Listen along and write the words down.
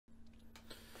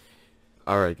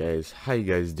Alright guys, how you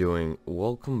guys doing?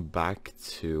 Welcome back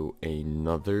to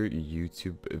another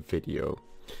YouTube video.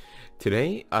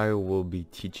 Today I will be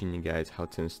teaching you guys how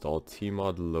to install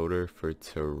tModLoader for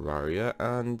Terraria,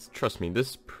 and trust me,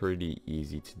 this is pretty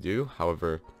easy to do.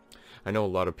 However, I know a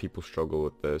lot of people struggle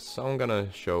with this, so I'm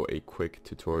gonna show a quick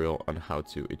tutorial on how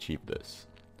to achieve this.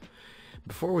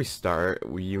 Before we start,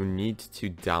 you need to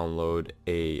download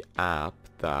a app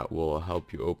that will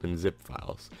help you open zip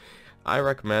files. I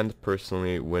recommend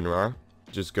personally WinRAR.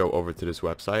 Just go over to this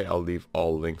website. I'll leave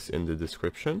all links in the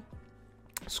description.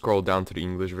 Scroll down to the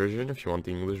English version if you want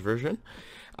the English version,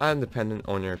 and depending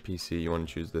on your PC you want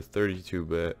to choose the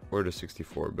 32-bit or the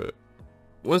 64-bit.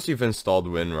 Once you've installed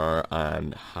WinRAR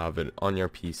and have it on your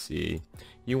PC,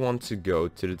 you want to go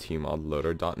to the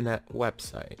tModLoader.net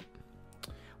website.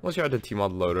 Once you're at the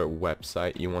tModLoader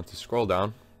website, you want to scroll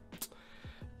down,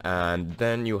 and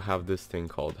then you have this thing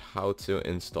called how to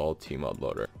install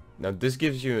tModLoader. Now this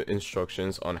gives you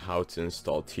instructions on how to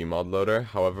install tModLoader.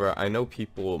 However, I know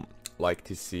people like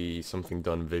to see something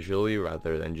done visually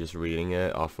rather than just reading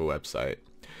it off a website.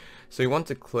 So you want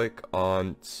to click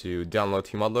on to download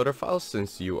tModLoader files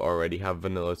since you already have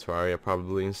vanilla Terraria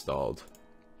probably installed.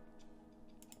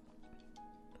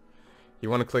 You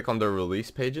want to click on the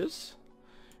release pages.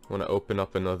 Want to open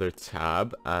up another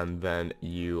tab, and then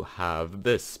you have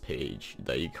this page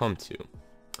that you come to.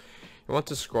 You want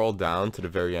to scroll down to the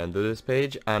very end of this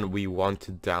page, and we want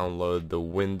to download the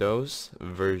Windows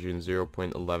version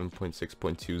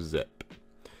 0.11.6.2 zip.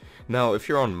 Now if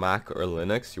you're on Mac or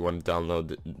Linux, you want to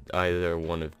download either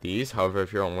one of these. However,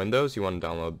 if you're on Windows, you want to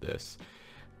download this,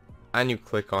 and you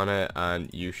click on it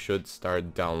and you should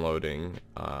start downloading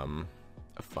a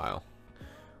file.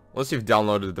 Once you've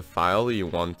downloaded the file, you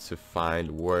want to find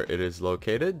where it is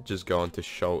located. Just go into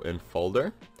show in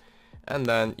folder, and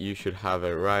then you should have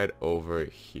it right over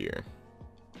here.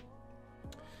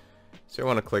 So you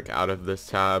want to click out of this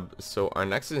tab. So our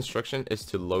next instruction is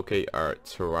to locate our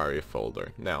Terraria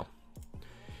folder. Now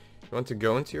you want to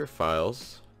go into your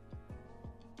files,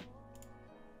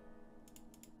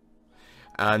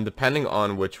 and depending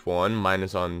on which one, mine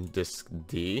is on disk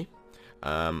D.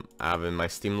 I have in my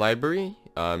Steam library.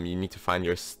 You need to find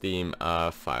your Steam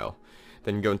file.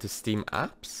 Then go into Steam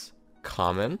Apps,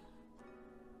 Common,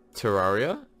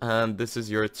 Terraria, and this is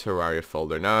your Terraria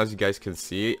folder. Now as you guys can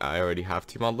see, I already have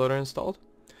tModLoader installed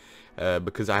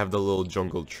because I have the little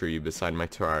jungle tree beside my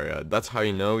Terraria. That's how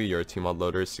you know your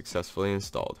tModLoader is successfully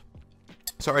installed.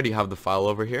 So I already have the file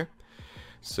over here,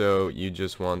 so you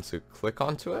just want to click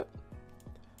onto it,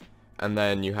 and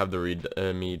then you have the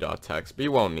readme.txt, but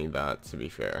you won't need that, to be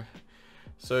fair.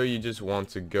 So you just want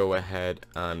to go ahead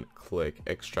and click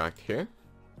extract here,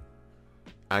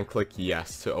 and click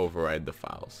yes to override the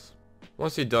files.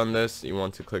 Once you've done this, you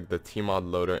want to click the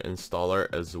tModLoader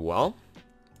installer as well,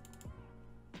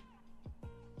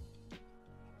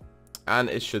 and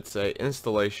it should say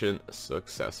installation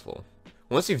successful.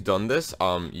 Once you've done this,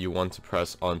 you want to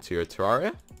press onto your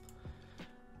Terraria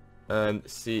and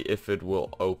see if it will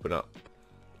open up.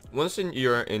 Once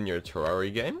you're in your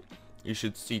Terraria game, you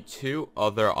should see two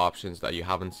other options that you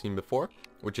haven't seen before,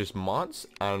 which is mods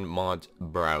and mod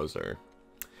browser.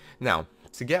 Now,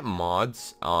 to get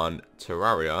mods on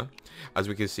Terraria, as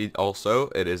we can see also,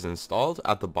 it is installed.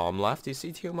 At the bottom left, you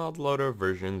see tModLoader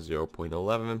version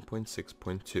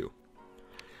 0.11.6.2. So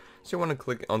you want to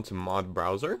click onto mod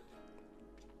browser,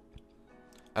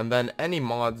 and then any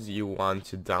mods you want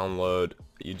to download,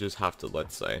 you just have to,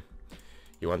 let's say,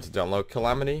 you want to download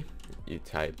Calamity, you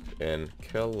type in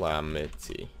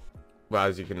Calamity. Well,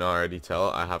 as you can already tell,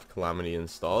 I have Calamity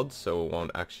installed, so it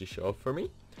won't actually show up for me.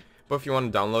 But if you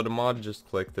want to download a mod, just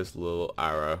click this little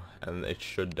arrow and it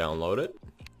should download it.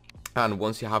 And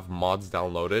once you have mods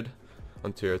downloaded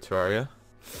onto your Terraria,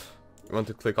 you want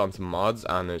to click onto mods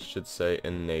and it should say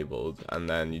enabled, and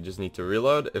then you just need to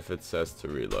reload if it says to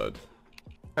reload.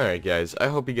 Alright guys, I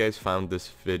hope you guys found this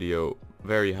video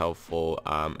very helpful,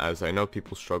 as I know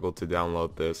people struggle to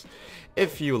download this.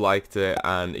 If you liked it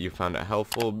and you found it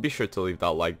helpful, be sure to leave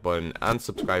that like button and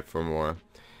subscribe for more,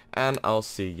 and I'll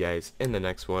see you guys in the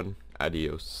next one.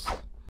 Adios.